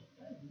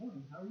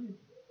There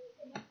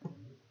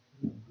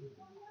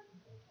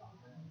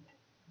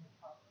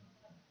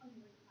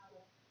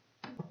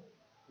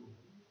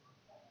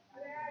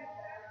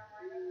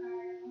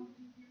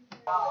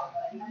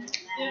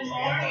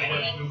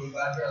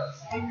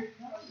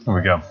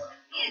we go.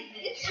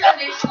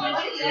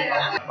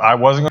 I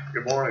wasn't going to.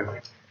 Good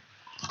morning.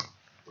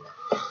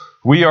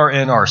 We are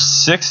in our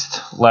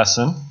 6th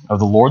lesson of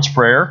the Lord's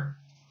Prayer,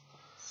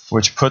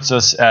 which puts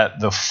us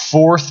at the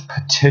 4th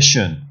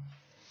petition.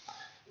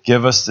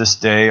 Give us this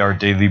day our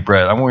daily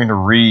bread. I'm going to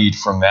read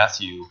from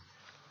Matthew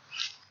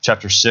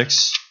chapter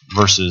 6,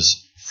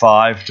 verses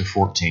 5 to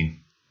 14.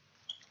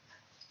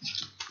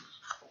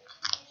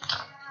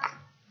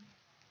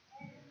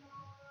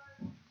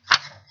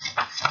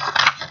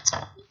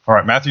 All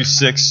right, Matthew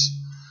 6,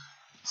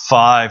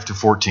 5 to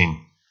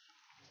 14.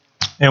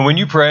 And when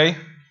you pray,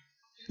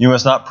 you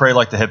must not pray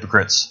like the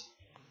hypocrites,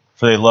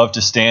 for they love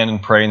to stand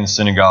and pray in the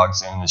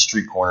synagogues and in the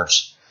street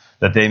corners,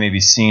 that they may be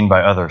seen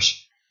by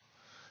others.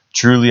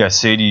 Truly I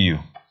say to you,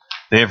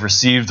 they have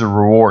received the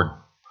reward.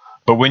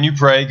 But when you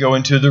pray, go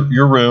into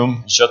your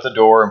room, shut the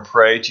door, and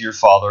pray to your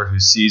Father who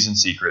sees in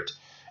secret.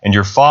 And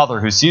your Father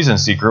who sees in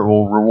secret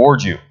will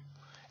reward you.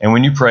 And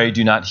when you pray,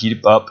 do not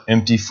heap up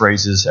empty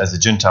phrases as the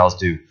Gentiles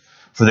do,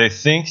 for they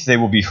think they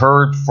will be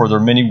heard for their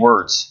many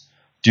words.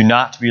 Do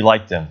not be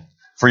like them,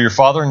 for your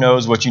Father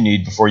knows what you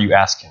need before you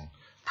ask Him.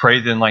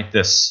 Pray then like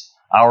this: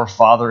 Our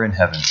Father in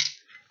heaven,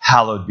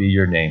 hallowed be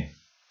your name.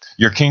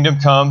 Your kingdom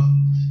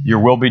come, your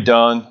will be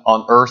done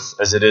on earth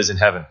as it is in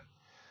heaven.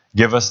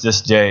 Give us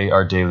this day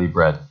our daily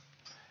bread,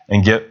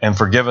 and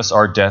forgive us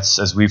our debts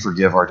as we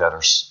forgive our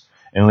debtors.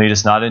 And lead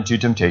us not into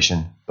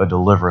temptation, but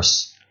deliver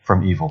us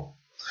from evil.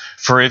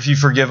 For if you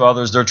forgive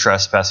others their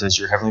trespasses,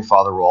 your heavenly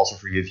Father will also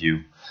forgive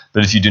you.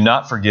 But if you do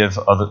not forgive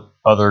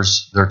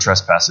others their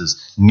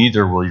trespasses,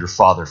 neither will your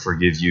Father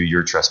forgive you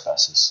your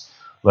trespasses.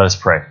 Let us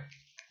pray.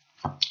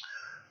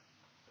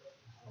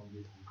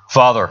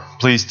 Father,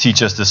 please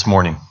teach us this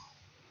morning.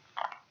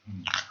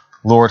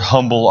 Lord,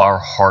 humble our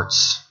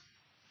hearts.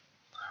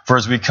 For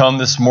as we come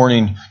this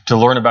morning to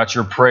learn about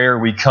your prayer,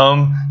 we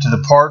come to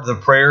the part of the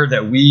prayer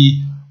that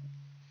we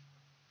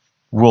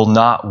will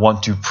not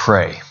want to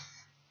pray,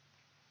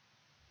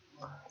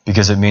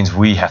 because it means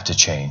we have to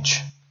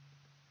change.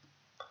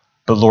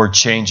 But Lord,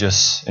 change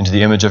us into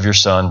the image of your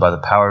Son by the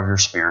power of your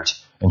Spirit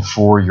and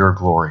for your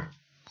glory.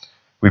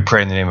 We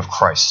pray in the name of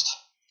Christ.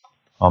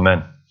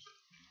 Amen.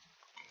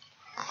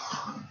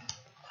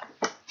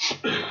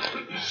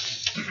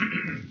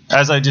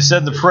 As I just said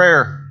in the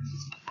prayer,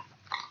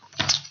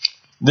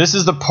 this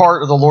is the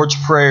part of the Lord's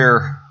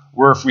Prayer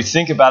where if we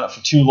think about it for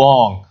too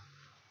long,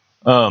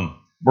 we're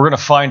going to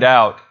find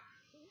out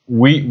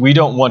we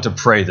don't want to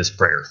pray this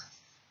prayer.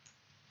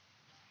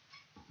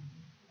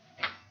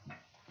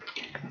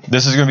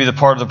 This is going to be the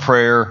part of the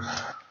prayer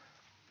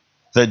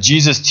that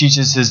Jesus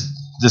teaches his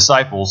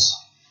disciples.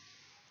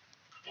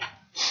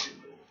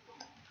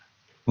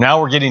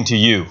 Now we're getting to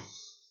you.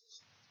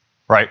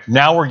 Right?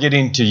 Now we're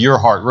getting to your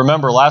heart.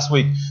 Remember, last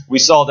week we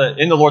saw that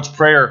in the Lord's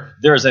Prayer,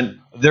 there's an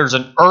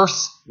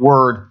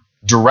earthward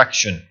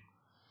direction.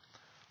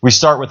 We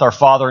start with our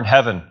Father in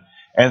heaven.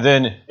 And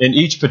then in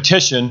each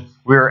petition,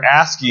 we're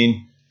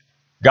asking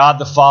God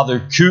the Father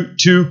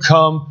to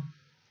come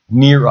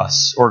near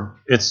us, or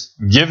it's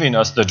giving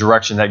us the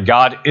direction that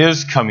God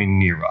is coming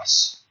near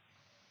us.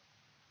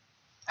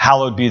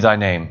 Hallowed be thy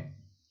name.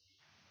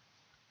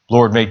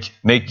 Lord,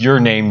 make your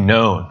name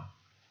known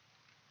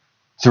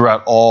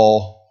throughout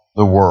all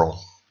the world.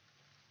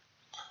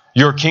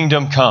 Your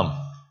kingdom come.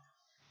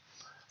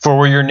 For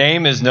where your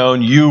name is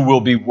known, you will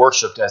be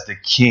worshipped as the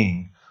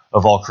King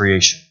of all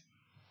creation.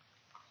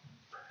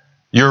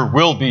 Your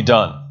will be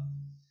done.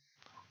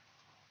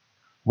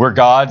 Where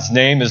God's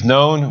name is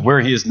known, where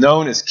he is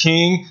known as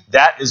King,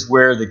 that is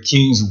where the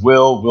King's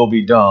will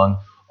be done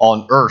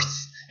on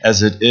earth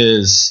as it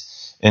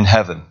is in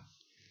heaven.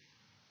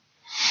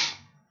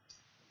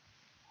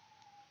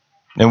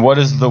 And what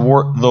is the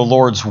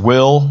Lord's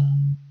will?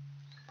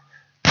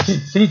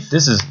 Can you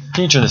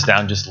turn this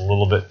down just a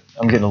little bit?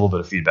 I'm getting a little bit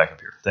of feedback up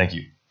here. Thank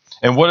you.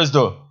 And what is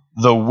the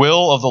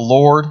will of the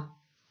Lord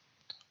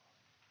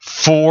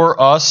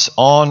for us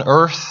on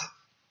earth?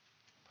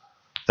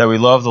 That we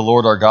love the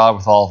Lord our God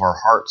with all of our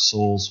heart,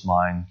 souls,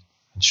 mind,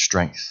 and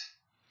strength.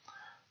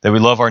 That we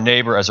love our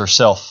neighbor as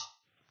ourselves.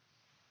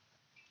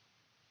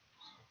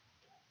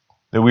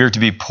 That we are to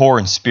be poor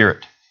in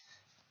spirit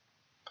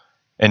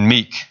and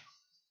meek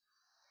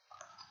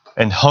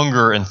and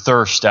hunger and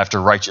thirst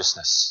after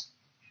righteousness.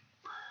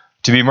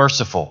 To be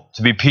merciful,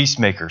 to be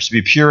peacemakers, to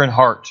be pure in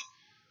heart.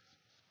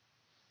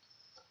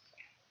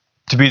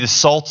 To be the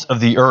salt of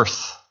the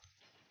earth.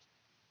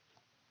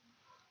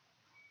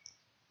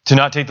 To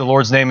not take the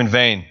Lord's name in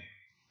vain.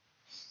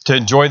 To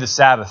enjoy the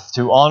Sabbath,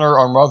 to honor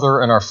our mother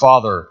and our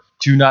father,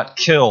 to not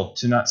kill,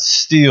 to not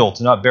steal,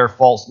 to not bear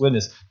false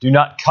witness, do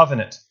not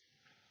covenant.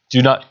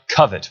 Do not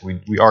covet.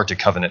 We are to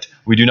covenant.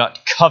 We do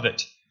not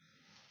covet.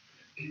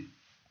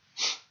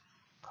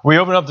 We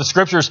open up the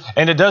scriptures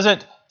and it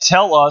doesn't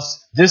tell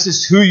us this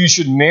is who you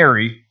should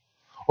marry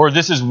or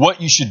this is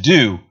what you should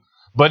do,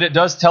 But it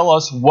does tell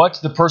us what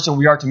the person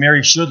we are to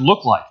marry should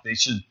look like. They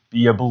should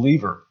be a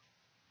believer.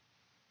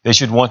 They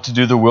should want to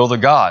do the will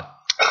of God,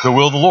 the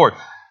will of the Lord.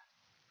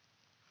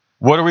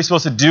 What are we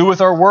supposed to do with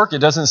our work? It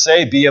doesn't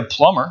say be a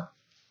plumber.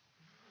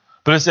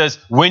 But it says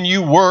when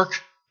you work,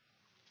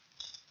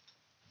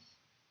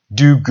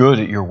 do good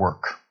at your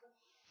work.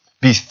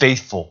 Be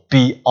faithful.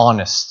 Be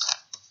honest.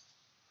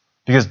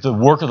 Because the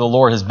work of the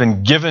Lord has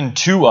been given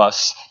to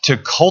us to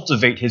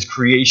cultivate His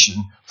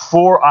creation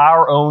for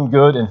our own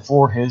good and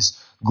for His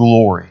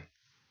glory.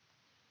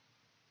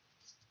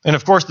 And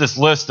of course, this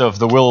list of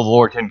the will of the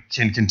Lord can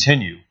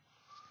continue.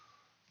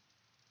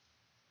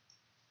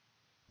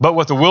 But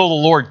what the will of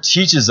the Lord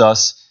teaches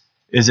us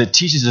is it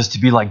teaches us to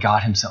be like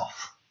God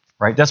Himself.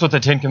 Right? That's what the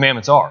Ten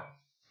Commandments are.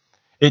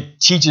 It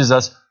teaches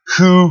us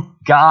who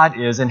God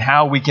is and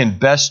how we can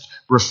best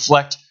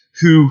reflect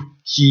who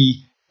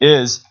He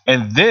is.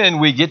 And then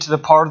we get to the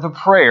part of the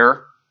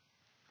prayer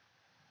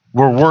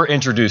where we're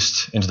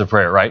introduced into the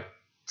prayer, right?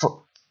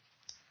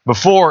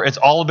 Before, it's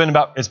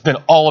been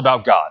all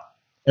about God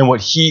and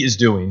what He is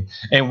doing.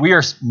 And we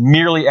are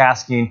merely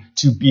asking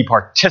to be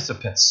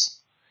participants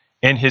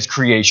in His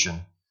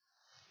creation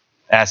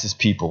as His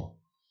people.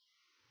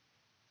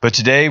 But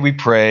today we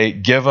pray,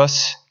 give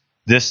us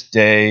this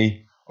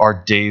day our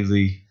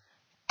daily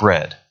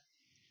bread.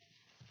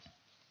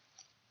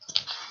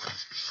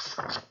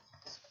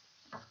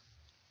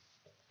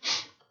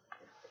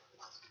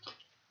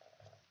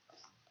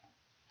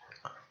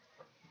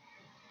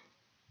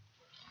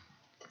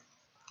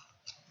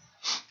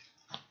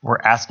 We're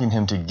asking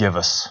Him to give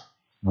us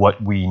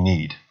what we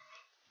need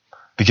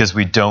because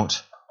we don't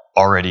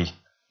already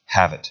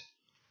have it.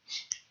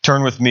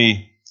 Turn with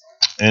me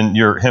in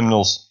your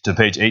hymnals to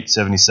page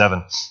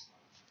 877.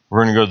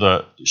 We're going to go to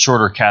the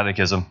shorter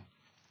catechism.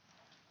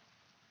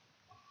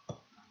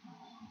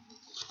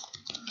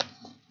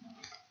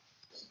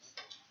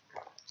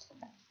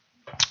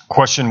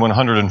 Question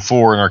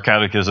 104 in our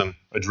catechism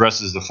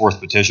addresses the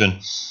fourth petition.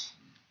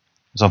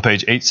 It's on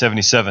page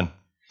 877.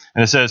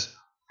 And it says,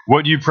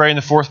 what do you pray in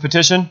the fourth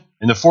petition?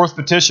 In the fourth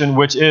petition,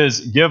 which is,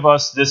 give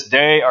us this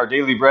day our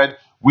daily bread,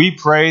 we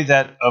pray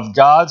that of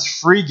God's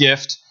free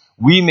gift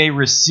we may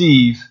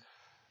receive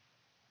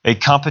a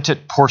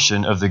competent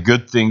portion of the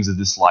good things of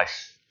this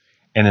life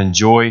and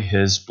enjoy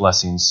His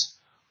blessings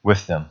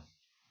with them.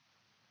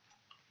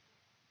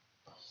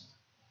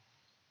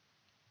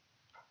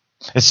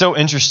 It's so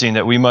interesting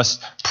that we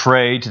must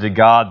pray to the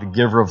God, the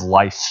giver of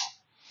life.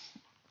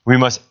 We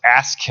must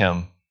ask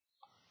Him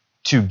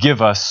to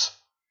give us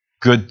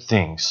good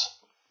things.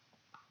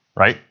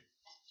 Right?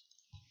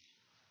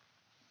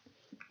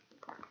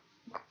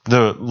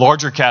 The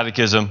larger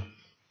catechism,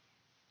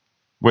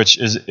 which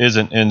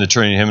isn't in the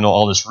Trinity hymnal,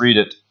 I'll just read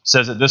it,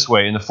 says it this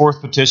way. In the fourth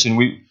petition,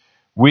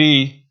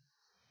 we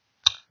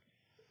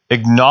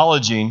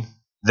acknowledging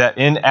that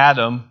in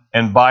Adam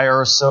and by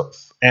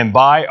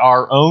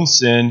our own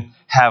sin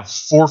have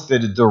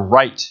forfeited the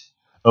right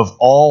of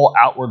all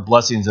outward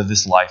blessings of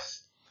this life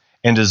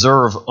and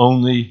deserve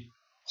only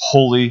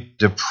wholly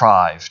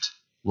deprived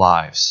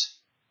lives.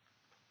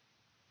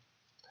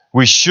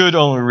 We should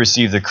only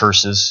receive the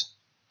curses,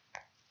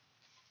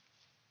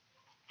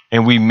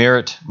 and we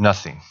merit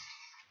nothing.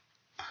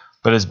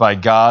 But it's by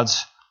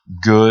God's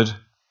good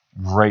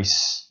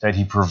grace that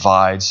He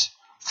provides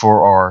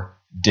for our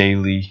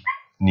daily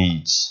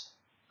needs.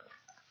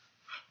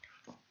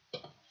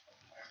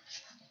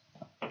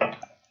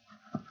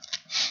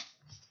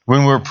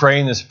 When we're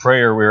praying this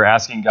prayer, we're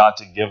asking God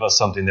to give us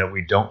something that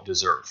we don't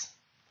deserve.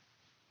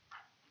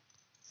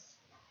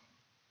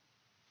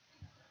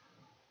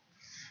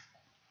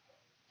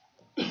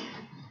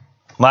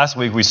 Last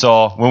week we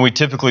saw when we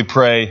typically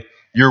pray,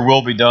 your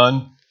will be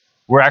done,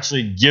 we're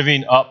actually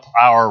giving up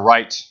our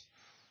right,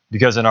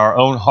 because in our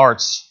own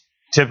hearts,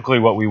 typically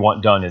what we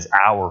want done is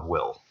our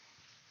will.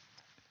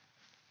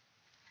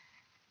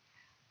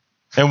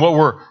 And what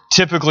we're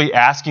typically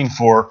asking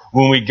for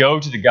when we go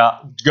to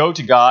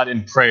God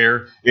in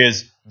prayer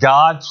is,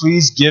 God,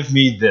 please give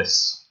me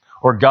this.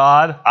 Or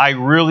God, I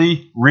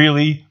really,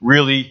 really,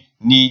 really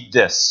need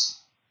this.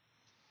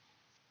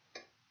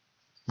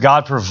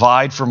 God,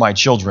 provide for my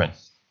children.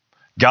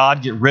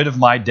 God, get rid of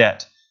my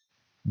debt.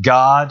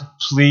 God,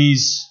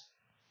 please,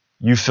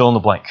 you fill in the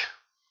blank.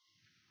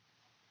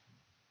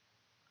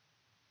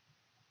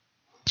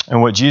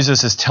 And what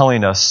Jesus is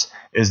telling us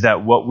is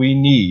that what we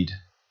need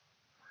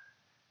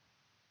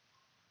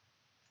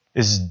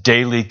is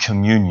daily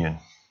communion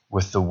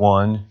with the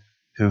one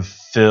who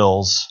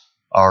fills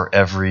our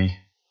every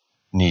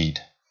need.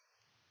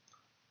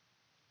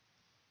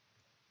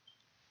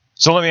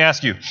 So let me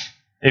ask you,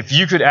 if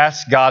you could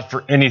ask God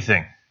for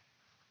anything,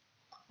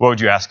 what would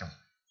you ask Him?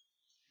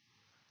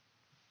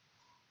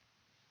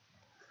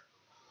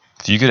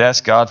 If you could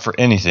ask God for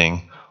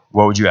anything,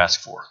 what would you ask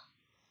for?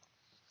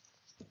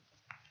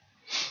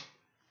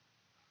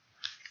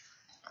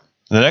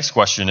 The next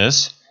question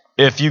is,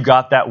 if you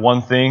got that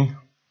one thing,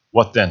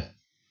 what then?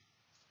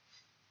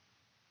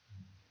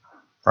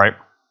 Right?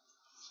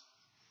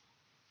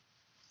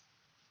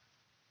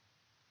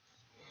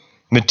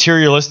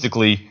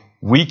 Materialistically,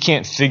 we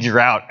can't figure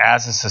out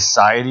as a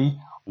society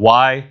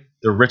why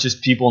the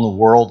richest people in the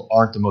world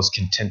aren't the most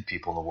content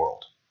people in the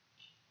world.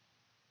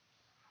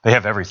 They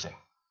have everything.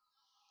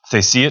 If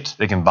they see it,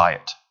 they can buy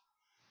it.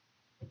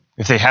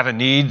 If they have a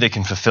need, they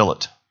can fulfill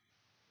it.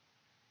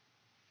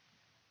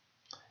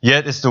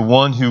 Yet it's the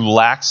one who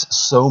lacks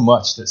so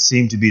much that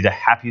seem to be the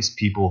happiest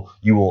people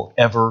you will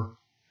ever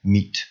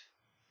meet.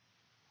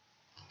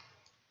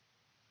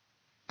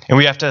 And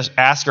we have to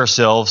ask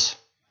ourselves,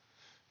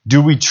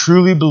 do we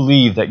truly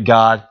believe that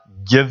God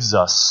gives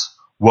us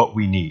what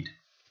we need?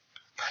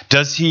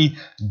 Does he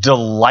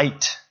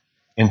delight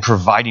in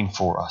providing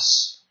for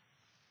us?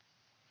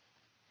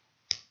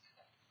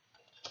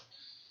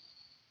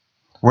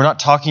 We're not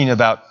talking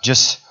about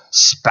just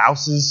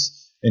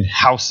spouses and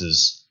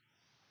houses.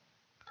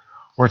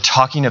 We're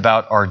talking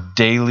about our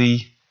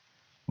daily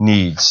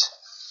needs.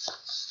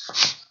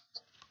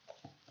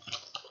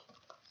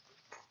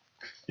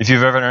 If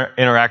you've ever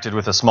interacted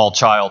with a small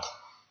child,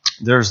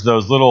 there's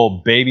those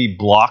little baby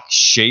block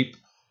shape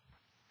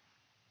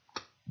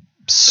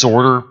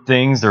sorter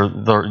things.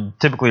 They're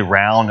typically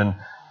round, and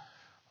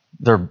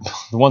the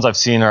ones I've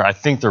seen I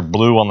think they're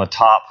blue on the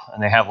top,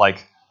 and they have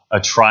like a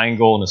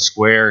triangle and a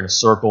square and a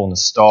circle and a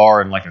star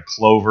and like a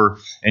clover.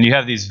 And you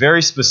have these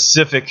very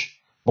specific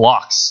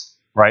blocks,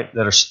 right,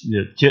 that are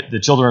the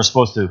children are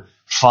supposed to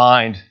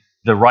find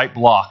the right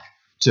block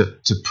to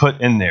put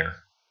in there.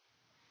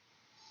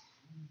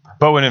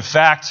 But when in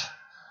fact,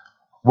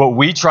 what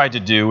we try to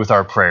do with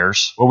our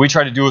prayers, what we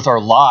try to do with our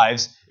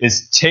lives,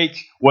 is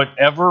take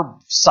whatever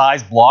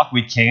size block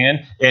we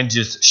can and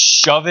just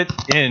shove it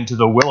into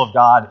the will of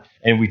God,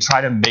 and we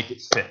try to make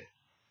it fit.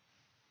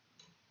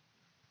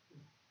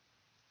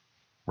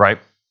 Right?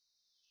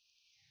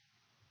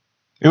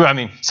 I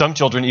mean, some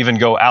children even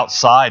go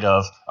outside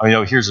of,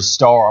 here's a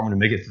star, I'm going to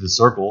make it through the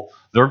circle.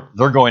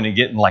 They're going to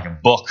get in like a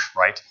book,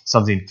 right?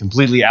 Something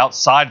completely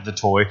outside of the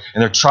toy,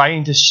 and they're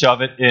trying to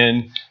shove it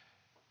in.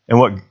 And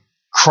what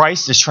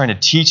Christ is trying to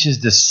teach his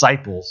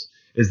disciples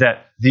is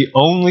that the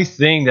only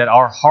thing that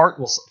our heart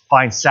will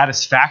find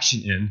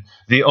satisfaction in,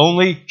 the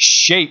only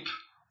shape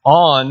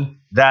on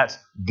that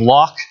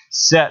block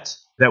set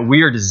that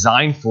we are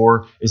designed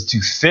for, is to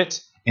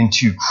fit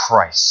into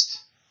Christ,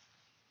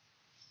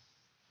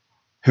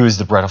 who is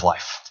the bread of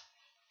life.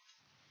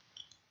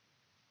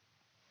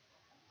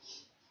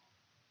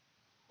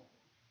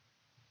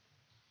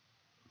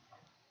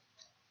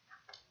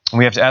 And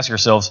we have to ask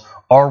ourselves,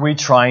 are we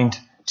trying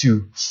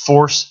to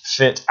force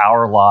fit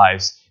our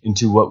lives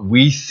into what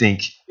we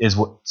think is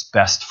what's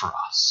best for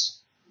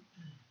us?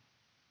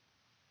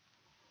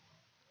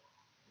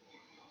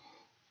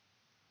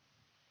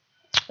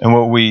 And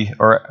what we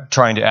are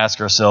trying to ask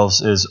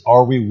ourselves is,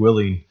 are we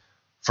willing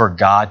for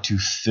God to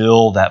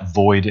fill that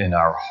void in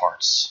our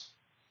hearts?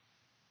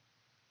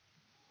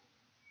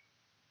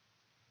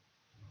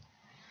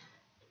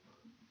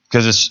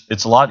 Because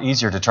it's a lot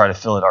easier to try to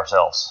fill it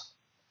ourselves.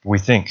 We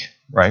think,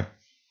 right?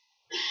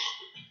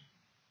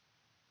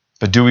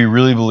 But do we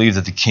really believe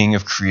that the King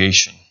of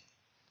creation,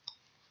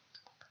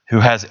 who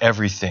has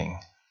everything,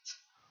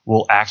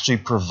 will actually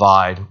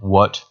provide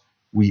what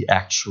we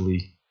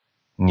actually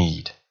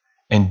need?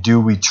 And do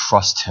we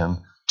trust him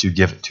to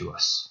give it to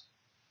us?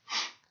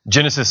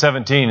 Genesis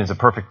 17 is a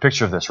perfect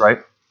picture of this, right?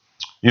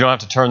 You don't have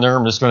to turn there.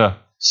 I'm just going to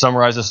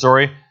summarize the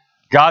story.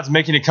 God's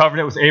making a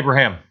covenant with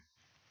Abraham.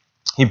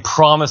 He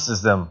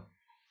promises him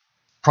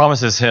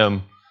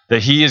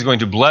that he is going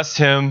to bless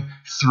him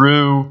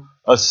through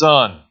a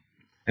son.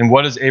 And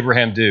what does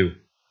Abraham do?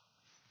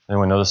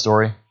 Anyone know the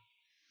story?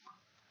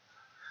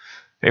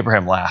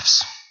 Abraham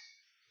laughs.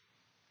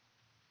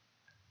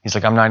 He's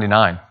like, I'm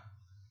 99.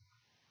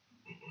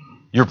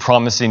 You're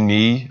promising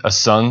me a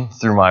son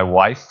through my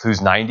wife who's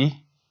 90?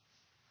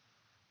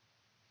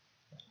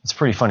 It's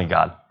pretty funny,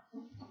 God.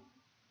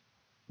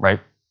 Right?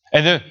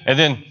 And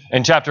then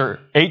in chapter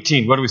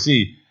 18, what do we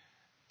see?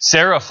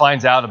 Sarah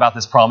finds out about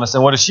this promise,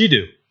 and what does she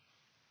do?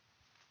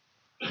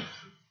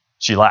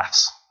 She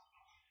laughs.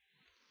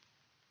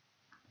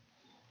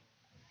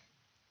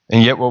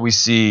 And yet what we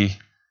see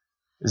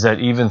is that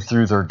even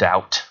through their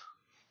doubt,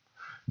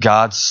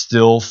 God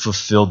still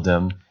fulfilled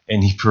them,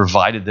 and he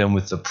provided them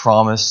with the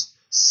promised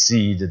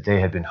seed that they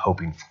had been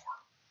hoping for.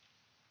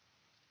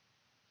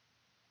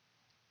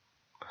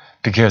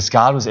 Because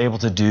God was able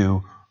to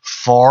do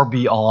far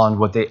beyond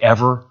what they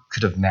ever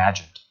could have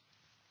imagined.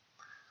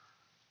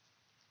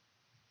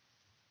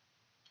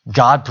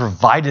 God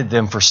provided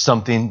them for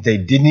something they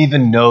didn't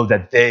even know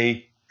that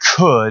they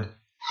could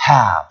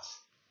have.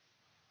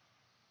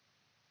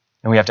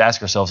 And we have to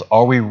ask ourselves,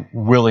 are we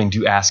willing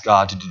to ask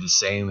God to do the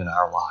same in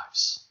our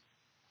lives?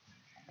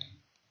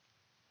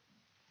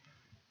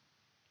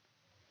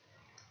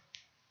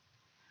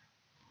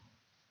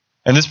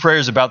 And this prayer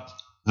is about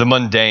the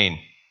mundane,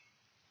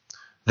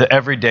 the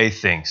everyday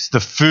things, the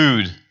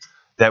food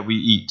that we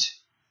eat.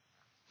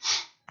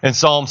 In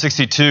Psalm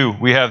 62,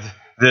 we have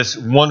this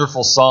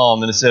wonderful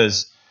psalm, and it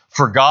says,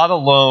 "For God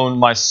alone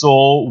my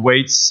soul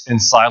waits in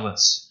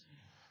silence.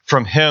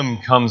 From him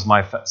comes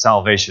my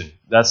salvation."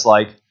 That's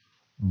like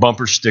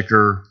bumper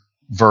sticker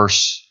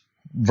verse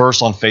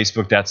verse on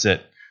Facebook, that's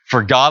it.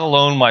 For God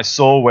alone my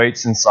soul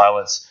waits in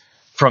silence.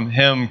 From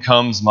him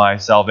comes my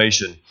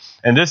salvation.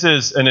 And this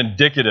is an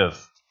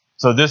indicative.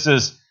 So this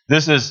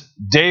is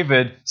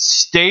David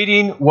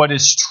stating what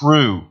is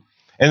true.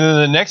 And then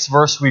in the next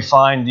verse we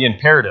find the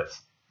imperative.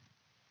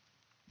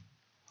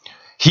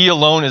 He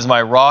alone is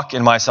my rock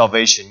and my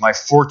salvation, my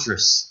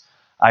fortress.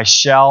 I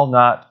shall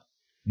not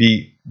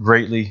be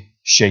greatly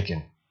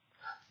shaken.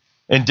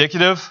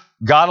 Indicative,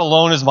 God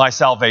alone is my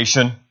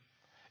salvation.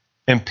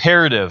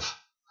 Imperative,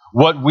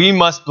 what we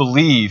must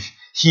believe,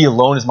 he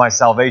alone is my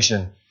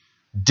salvation.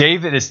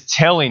 David is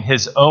telling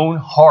his own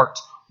heart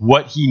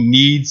what he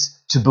needs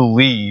to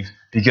believe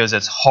because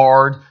it's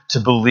hard to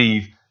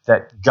believe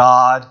that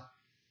God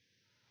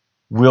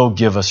will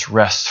give us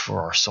rest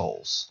for our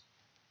souls.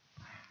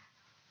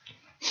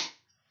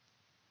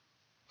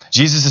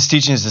 Jesus is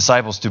teaching his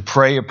disciples to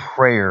pray a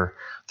prayer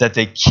that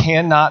they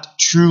cannot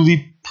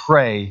truly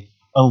pray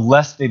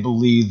unless they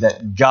believe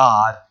that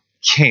God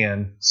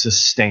can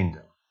sustain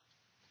them.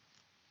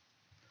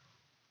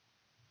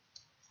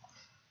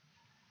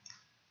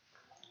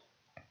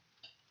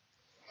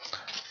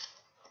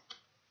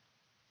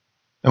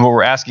 And what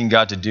we're asking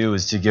God to do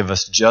is to give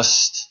us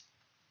just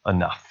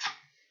enough.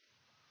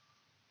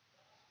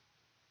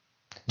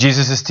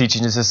 Jesus is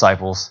teaching his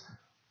disciples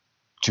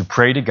to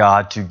pray to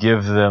God to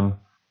give them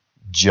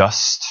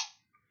just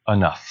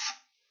enough.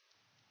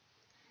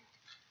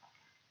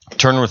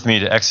 Turn with me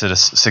to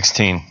Exodus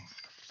 16.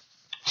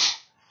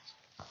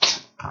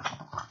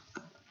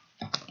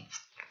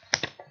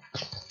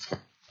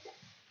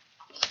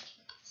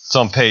 It's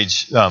on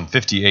page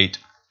 58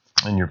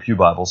 in your pew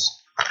Bibles.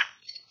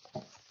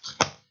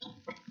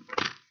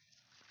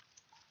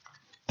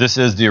 This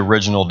is the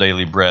original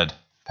daily bread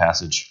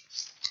passage.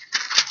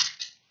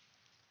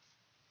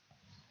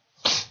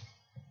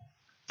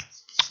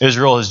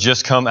 Israel has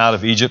just come out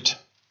of Egypt.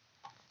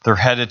 They're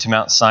headed to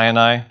Mount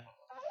Sinai.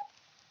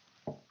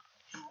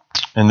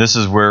 And this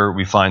is where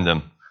we find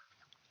them.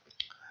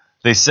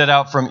 They set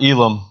out from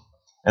Elim,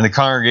 and the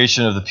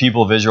congregation of the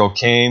people of Israel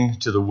came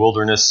to the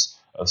wilderness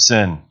of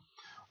Sin,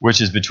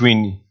 which is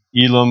between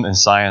Elim and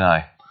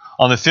Sinai,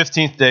 on the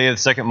 15th day of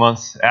the second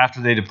month after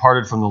they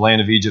departed from the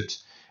land of Egypt.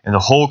 And the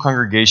whole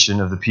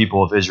congregation of the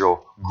people of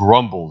Israel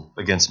grumbled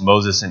against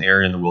Moses and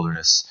Aaron in the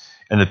wilderness.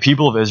 And the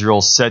people of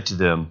Israel said to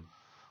them,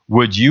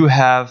 would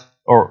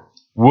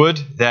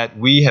that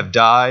we have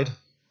died?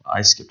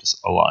 I skipped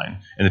a line.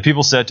 And the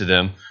people said to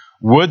them,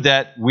 would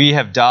that we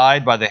have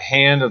died by the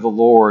hand of the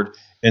Lord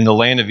in the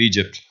land of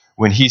Egypt,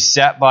 when we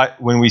sat by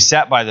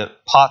the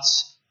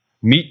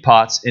meat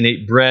pots, and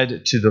ate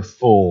bread to the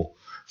full.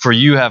 For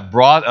you have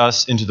brought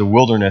us into the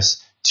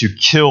wilderness to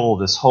kill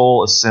this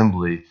whole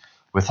assembly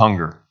with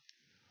hunger.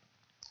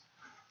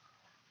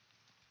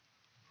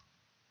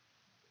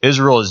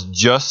 Israel has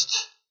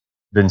just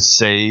been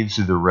saved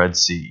through the Red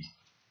Sea.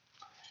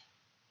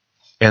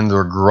 And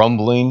they're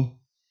grumbling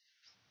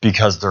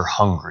because they're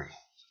hungry.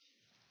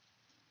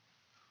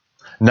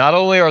 Not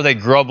only are they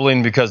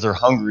grumbling because they're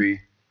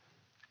hungry,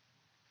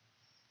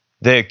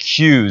 they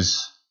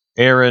accuse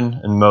Aaron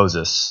and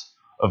Moses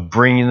of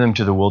bringing them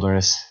to the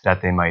wilderness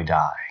that they might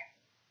die.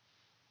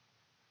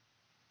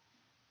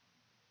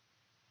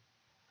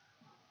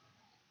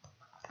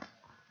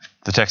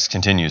 The text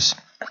continues.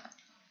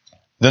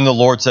 Then the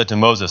Lord said to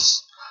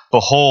Moses,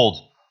 behold,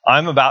 I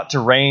am about to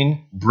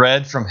rain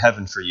bread from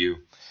heaven for you,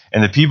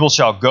 and the people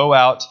shall go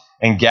out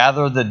and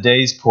gather the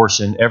day's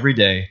portion every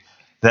day,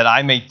 that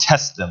I may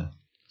test them,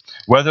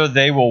 whether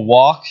they will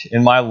walk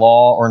in my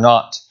law or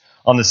not.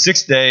 On the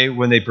sixth day,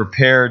 when they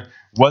prepared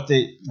what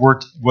they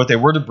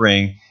were to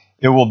bring,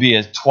 it will be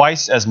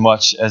twice as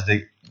much as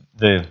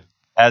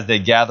they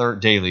gather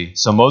daily.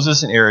 So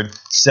Moses and Aaron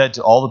said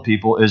to all the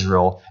people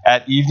Israel,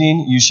 at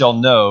evening you shall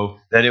know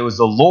that it was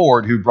the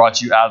Lord who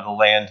brought you out of the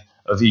land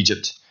of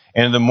Egypt.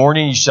 And in the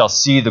morning you shall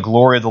see the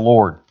glory of the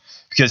Lord,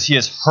 because he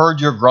has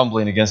heard your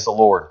grumbling against the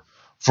Lord.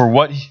 For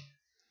what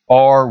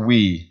are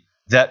we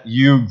that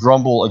you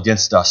grumble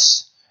against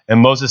us? And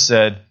Moses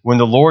said, when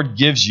the Lord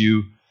gives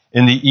you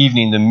in the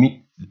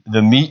evening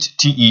the meat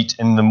to eat,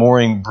 and in the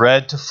morning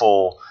bread to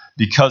full,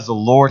 because the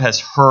Lord has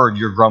heard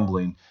your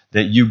grumbling,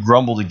 that you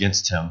grumbled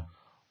against him.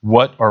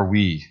 What are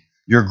we?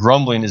 Your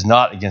grumbling is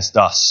not against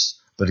us,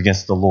 but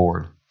against the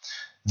Lord.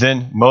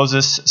 Then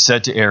Moses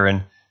said to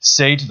Aaron,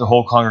 say to the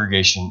whole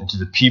congregation and to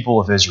the people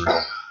of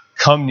Israel,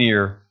 come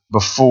near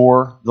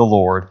before the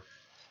Lord,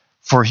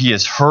 for he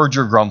has heard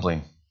your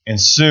grumbling. And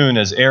soon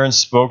as Aaron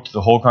spoke to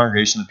the whole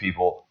congregation of the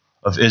people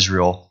of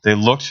Israel, they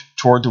looked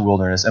toward the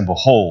wilderness, and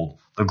behold,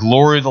 the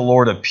glory of the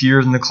Lord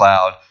appeared in the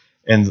cloud.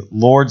 And the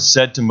Lord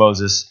said to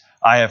Moses,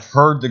 I have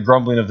heard the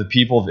grumbling of the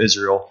people of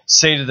Israel.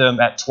 Say to them,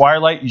 at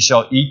twilight you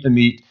shall eat the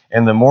meat,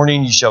 and in the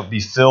morning you shall be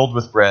filled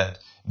with bread.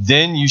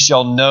 Then you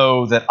shall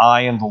know that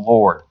I am the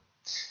Lord.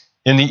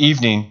 In the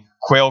evening,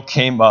 quail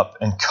came up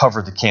and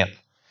covered the camp.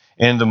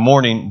 And in the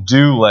morning,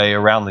 dew lay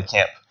around the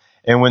camp.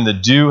 And when the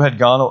dew had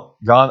gone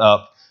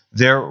up,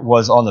 there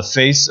was on the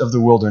face of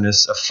the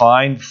wilderness a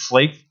fine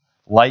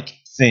flake-like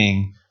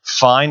thing,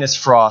 fine as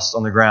frost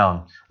on the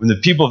ground. When the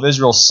people of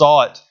Israel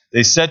saw it,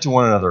 they said to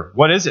one another,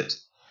 "What is it?"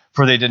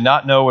 For they did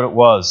not know what it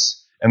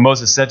was. And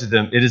Moses said to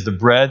them, "It is the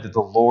bread that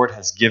the Lord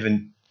has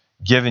given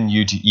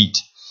you to eat.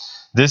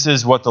 This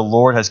is what the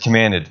Lord has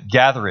commanded.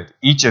 Gather it,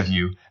 each of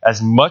you,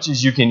 as much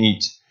as you can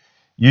eat.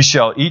 You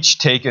shall each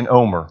take an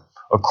omer,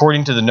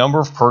 according to the number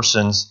of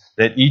persons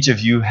that each of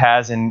you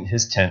has in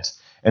his tent."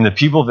 And the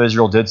people of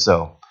Israel did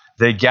so.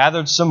 They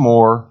gathered some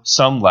more,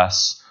 some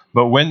less.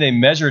 But when they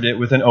measured it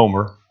with an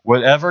omer,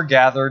 whoever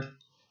gathered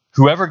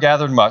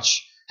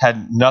much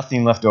had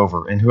nothing left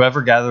over, and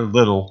whoever gathered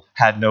little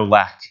had no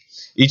lack.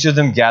 Each of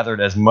them gathered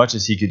as much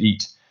as he could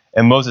eat.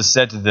 And Moses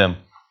said to them,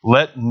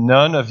 let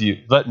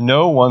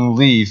no one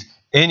leave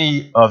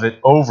any of it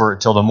over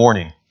till the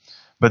morning."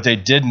 But they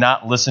did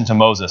not listen to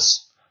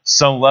Moses.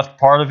 Some left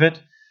part of it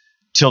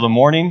till the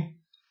morning,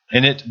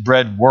 and it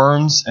bred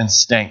worms and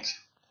stank.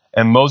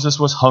 And Moses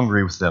was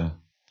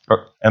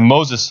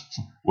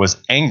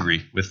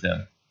angry with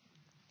them.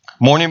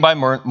 Morning by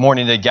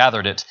morning they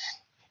gathered it,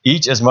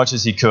 each as much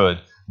as he could.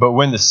 But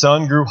when the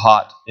sun grew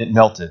hot, it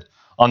melted.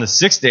 On the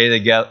sixth day they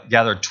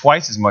gathered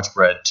twice as much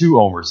bread, 2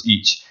 omers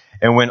each.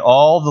 And when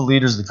all the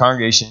leaders of the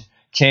congregation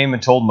came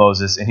and told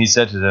Moses, and he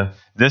said to them,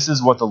 "This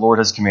is what the Lord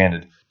has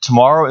commanded.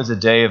 Tomorrow is a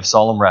day of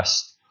solemn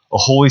rest, a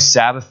holy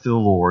Sabbath to the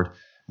Lord.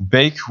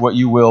 Bake what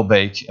you will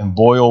bake, and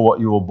boil what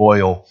you will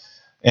boil,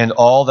 and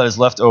all that is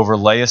left over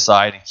lay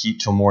aside and keep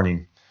till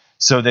morning."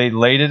 So they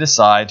laid it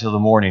aside till the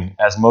morning,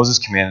 as Moses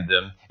commanded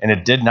them, and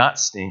it did not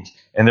stink,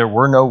 and there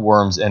were no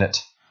worms in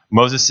it.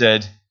 Moses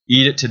said,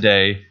 "Eat it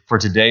today, for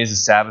today is the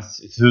Sabbath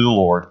to the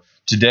Lord.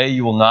 Today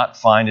you will not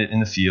find it in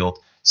the field.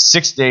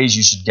 6 days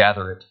you should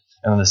gather it,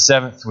 and on the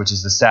 7th, which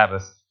is the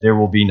Sabbath, there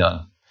will be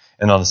none."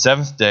 And on the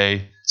 7th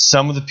day,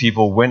 some of the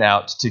people went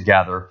out to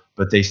gather,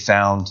 but they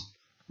found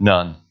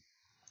none.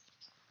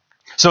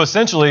 So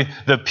essentially,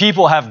 the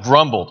people have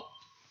grumbled.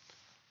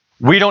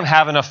 We don't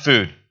have enough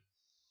food.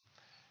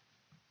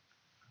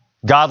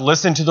 God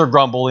listened to their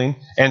grumbling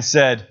and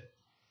said,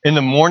 "In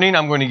the morning,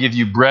 I'm going to give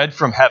you bread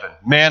from heaven,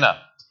 manna,"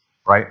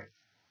 right?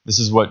 This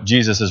is what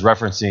Jesus is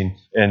referencing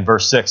in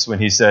verse 6 when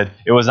he said,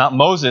 "It was not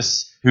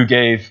Moses who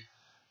gave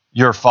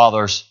your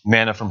fathers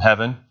manna from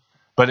heaven,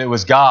 but it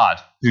was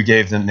God who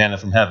gave them manna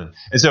from heaven."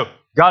 And so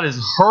God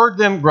has heard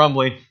them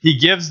grumbling. He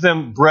gives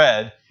them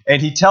bread, and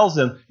he tells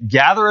them,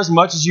 gather as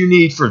much as you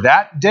need for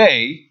that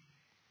day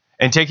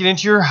and take it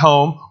into your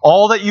home,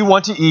 all that you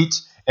want to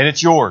eat, and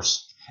it's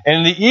yours. And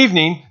in the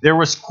evening, there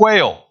was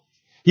quail.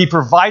 He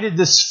provided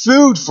this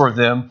food for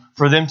them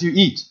to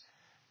eat.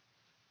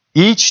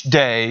 Each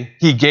day,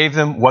 he gave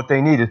them what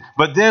they needed.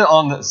 But then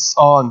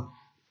on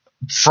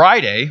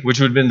Friday, which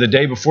would have been the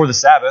day before the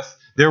Sabbath,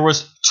 there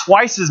was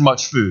twice as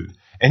much food.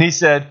 And he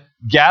said,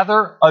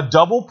 gather a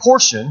double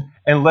portion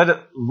and let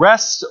it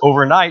rest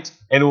overnight,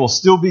 and it will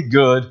still be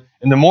good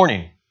in the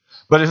morning.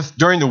 But if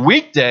during the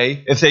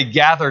weekday, if they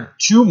gathered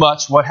too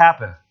much, what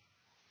happened?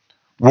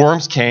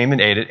 Worms came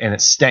and ate it, and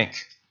it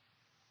stank.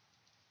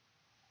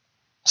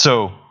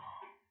 So,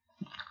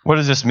 what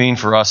does this mean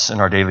for us in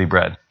our daily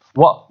bread?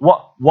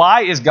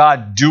 Why is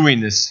God doing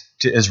this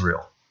to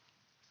Israel?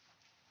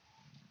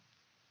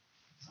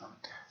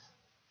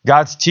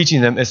 God's teaching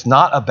them it's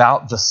not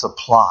about the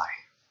supply.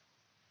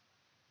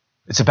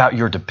 It's about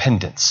your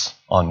dependence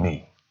on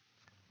me.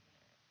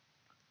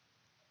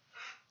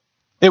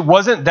 It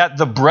wasn't that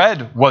the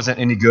bread wasn't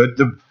any good.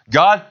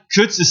 God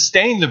could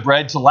sustain the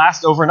bread to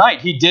last overnight.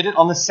 He did it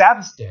on the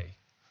Sabbath day.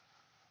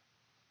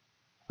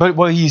 But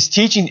what he's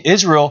teaching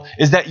Israel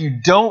is that you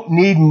don't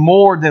need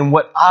more than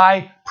what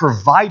I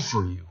provide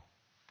for you.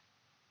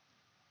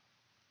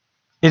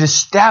 It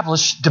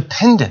established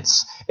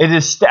dependence. It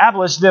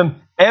established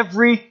them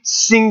every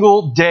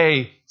single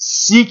day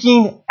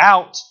seeking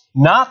out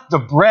not the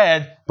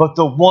bread, but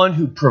the one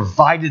who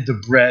provided the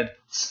bread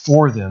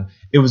for them.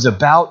 It was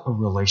about a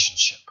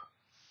relationship.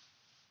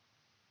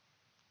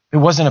 It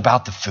wasn't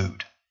about the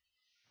food.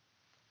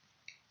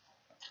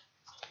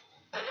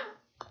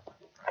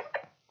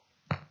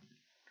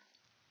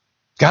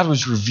 God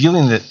was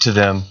revealing it to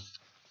them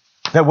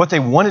that what they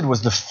wanted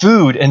was the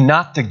food and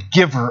not the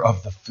giver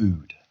of the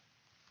food.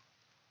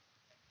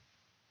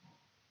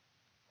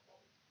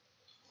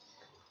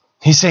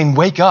 He's saying,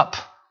 wake up.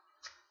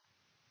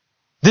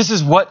 This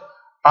is what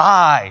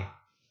I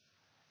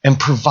am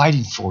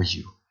providing for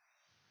you.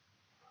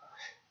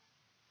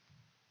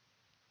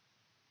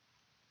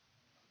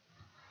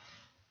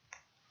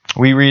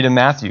 We read in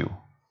Matthew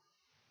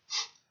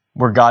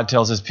where God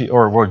tells his people,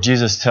 or where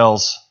Jesus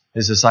tells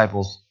his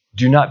disciples,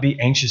 do not be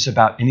anxious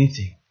about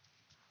anything,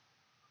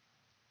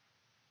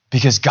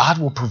 because God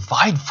will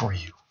provide for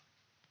you.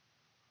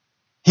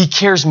 He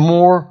cares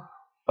more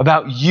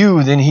about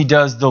you than he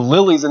does the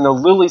lilies, and the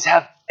lilies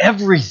have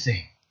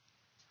everything.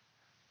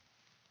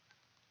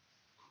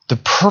 The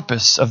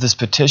purpose of this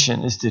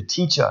petition is to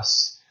teach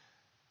us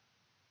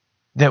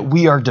that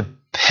we are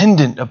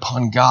dependent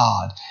upon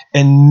God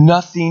and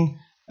nothing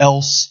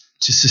else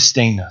to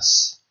sustain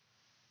us.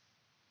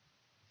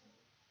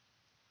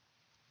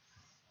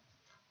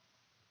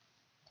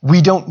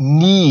 We don't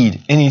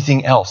need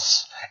anything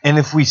else. And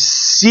if we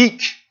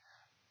seek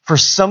for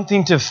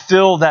something to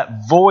fill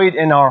that void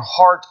in our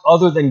heart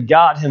other than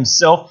God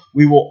himself,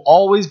 we will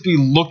always be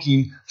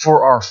looking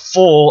for our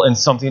full in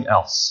something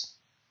else.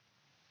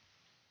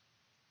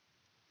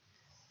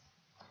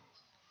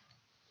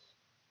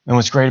 And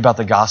what's great about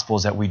the gospel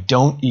is that we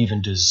don't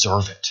even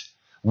deserve it.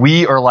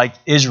 We are like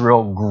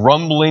Israel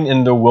grumbling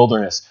in the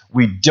wilderness.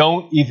 We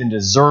don't even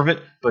deserve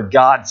it, but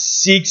God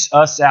seeks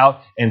us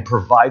out and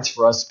provides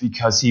for us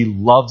because he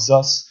loves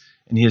us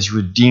and he has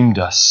redeemed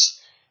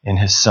us in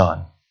his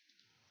Son.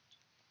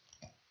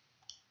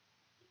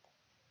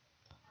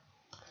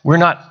 We're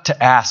not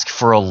to ask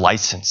for a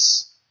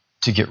license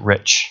to get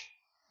rich.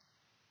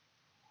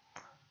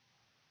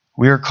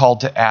 We are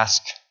called to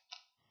ask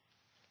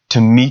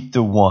to meet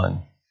the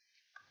one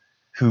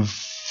who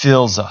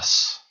fills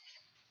us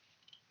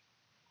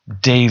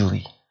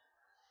daily,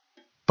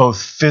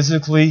 both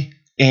physically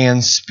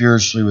and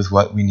spiritually, with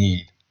what we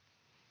need.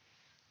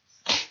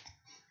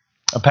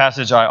 A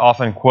passage I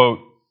often quote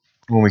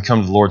when we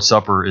come to the Lord's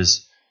Supper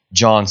is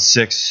John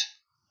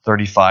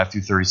 6:35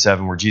 through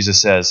 37, where Jesus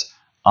says,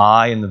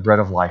 I am the bread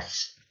of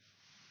life.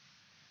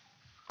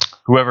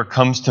 Whoever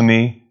comes to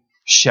me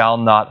shall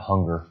not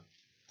hunger,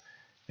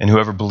 and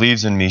whoever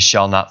believes in me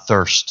shall not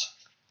thirst.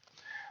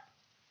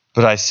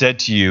 But I said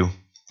to you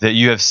that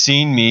you have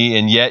seen me,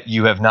 and yet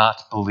you have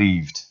not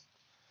believed.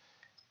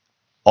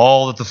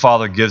 All that the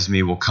Father gives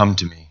me will come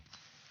to me,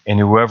 and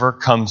whoever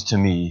comes to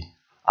me,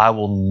 I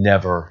will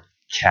never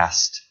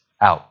cast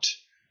out.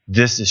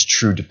 This is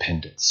true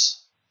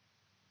dependence.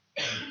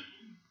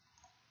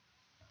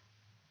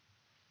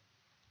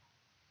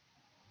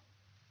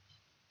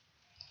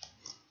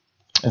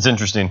 It's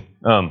interesting.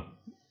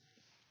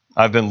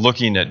 I've been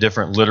looking at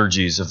different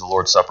liturgies of the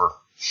Lord's Supper.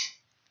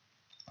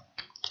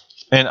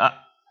 And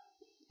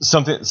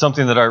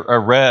something that I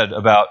read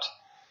about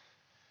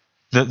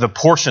the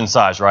portion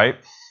size, right?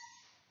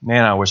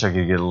 Man, I wish I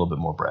could get a little bit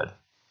more bread.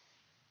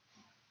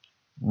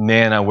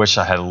 Man, I wish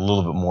I had a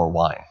little bit more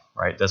wine,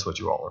 right? That's what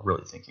you all are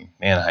really thinking.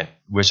 Man, I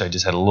wish I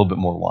just had a little bit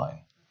more wine.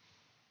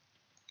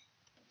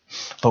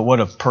 But what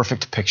a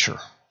perfect picture,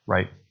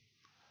 right,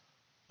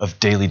 of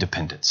daily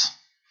dependence.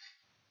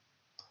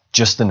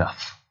 Just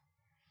enough.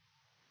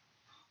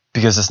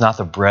 Because it's not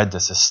the bread that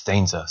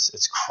sustains us,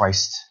 it's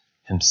Christ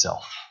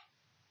himself.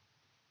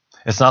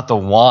 It's not the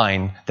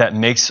wine that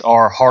makes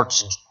our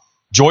hearts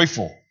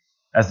joyful,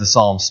 as the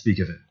Psalms speak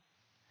of it.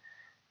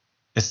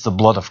 It's the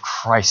blood of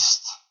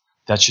Christ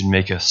that should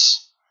make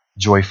us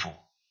joyful.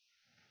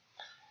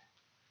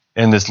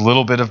 And this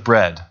little bit of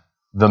bread,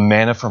 the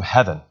manna from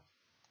heaven,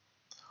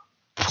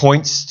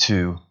 points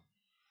to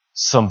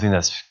something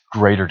that's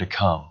greater to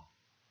come.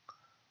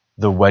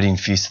 The wedding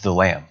feast of the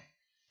Lamb.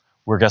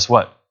 Where guess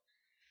what?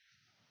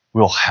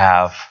 We'll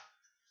have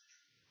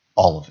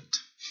all of it.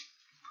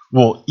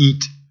 We'll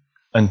eat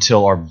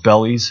until our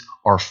bellies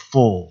are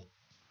full.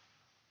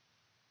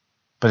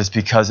 But it's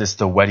because it's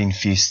the wedding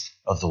feast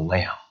of the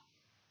Lamb.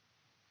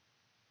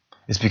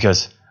 It's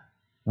because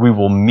we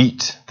will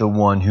meet the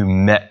one who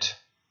met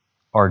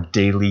our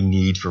daily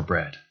need for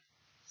bread.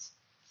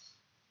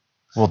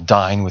 We'll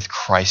dine with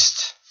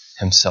Christ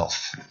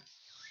himself.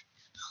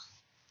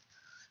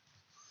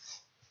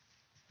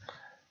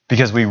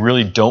 Because we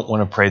really don't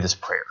want to pray this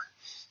prayer.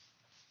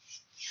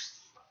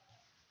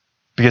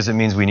 Because it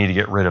means we need to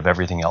get rid of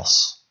everything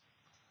else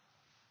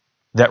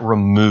that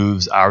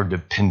removes our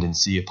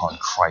dependency upon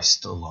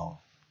Christ alone.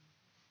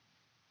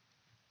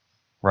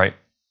 Right?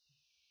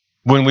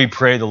 When we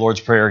pray the Lord's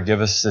Prayer,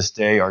 give us this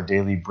day our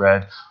daily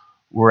bread,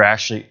 we're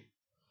actually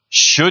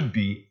should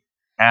be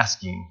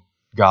asking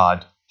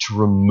God to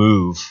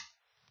remove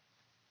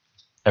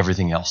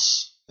everything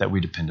else that we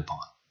depend upon.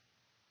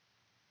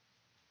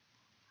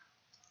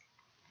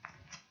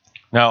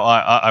 Now,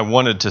 I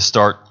wanted to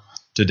start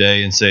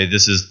today and say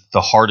this is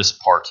the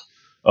hardest part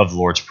of the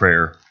Lord's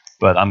Prayer,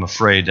 but I'm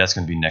afraid that's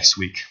going to be next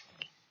week.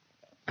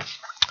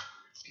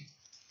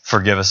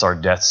 Forgive us our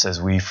debts as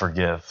we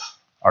forgive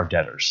our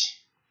debtors.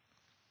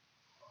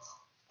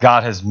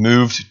 God has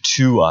moved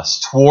to us,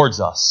 towards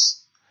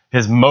us.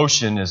 His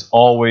motion is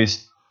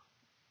always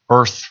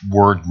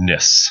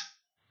earthwardness.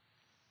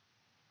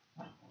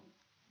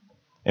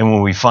 And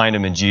when we find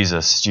him in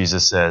Jesus,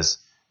 Jesus says,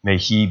 may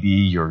he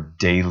be your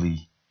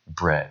daily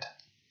bread.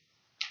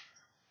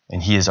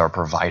 And he is our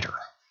provider.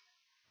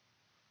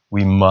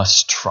 We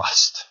must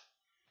trust.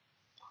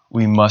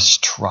 We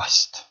must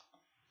trust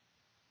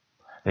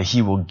that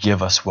he will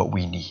give us what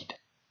we need.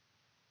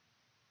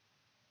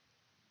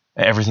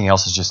 Everything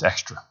else is just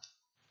extra.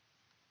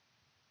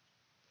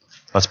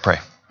 Let's pray.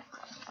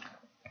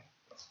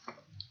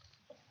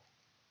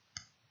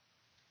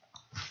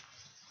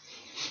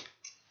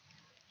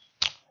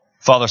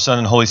 Father, Son,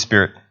 and Holy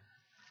Spirit,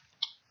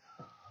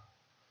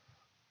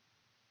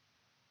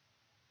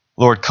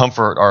 Lord,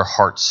 comfort our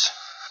hearts.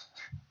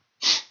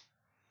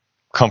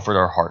 Comfort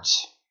our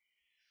hearts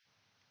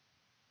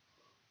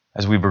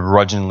as we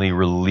begrudgingly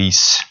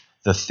release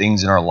the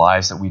things in our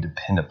lives that we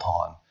depend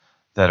upon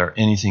that are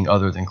anything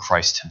other than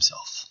Christ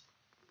himself.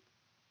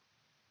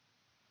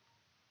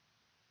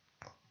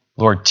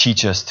 Lord,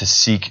 teach us to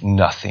seek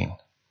nothing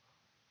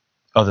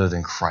other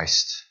than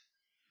Christ.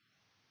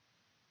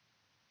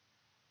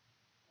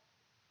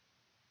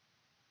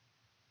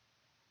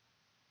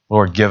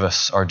 Lord, give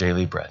us our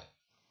daily bread.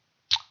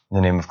 In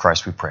the name of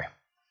Christ we pray.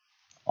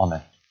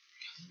 Amen.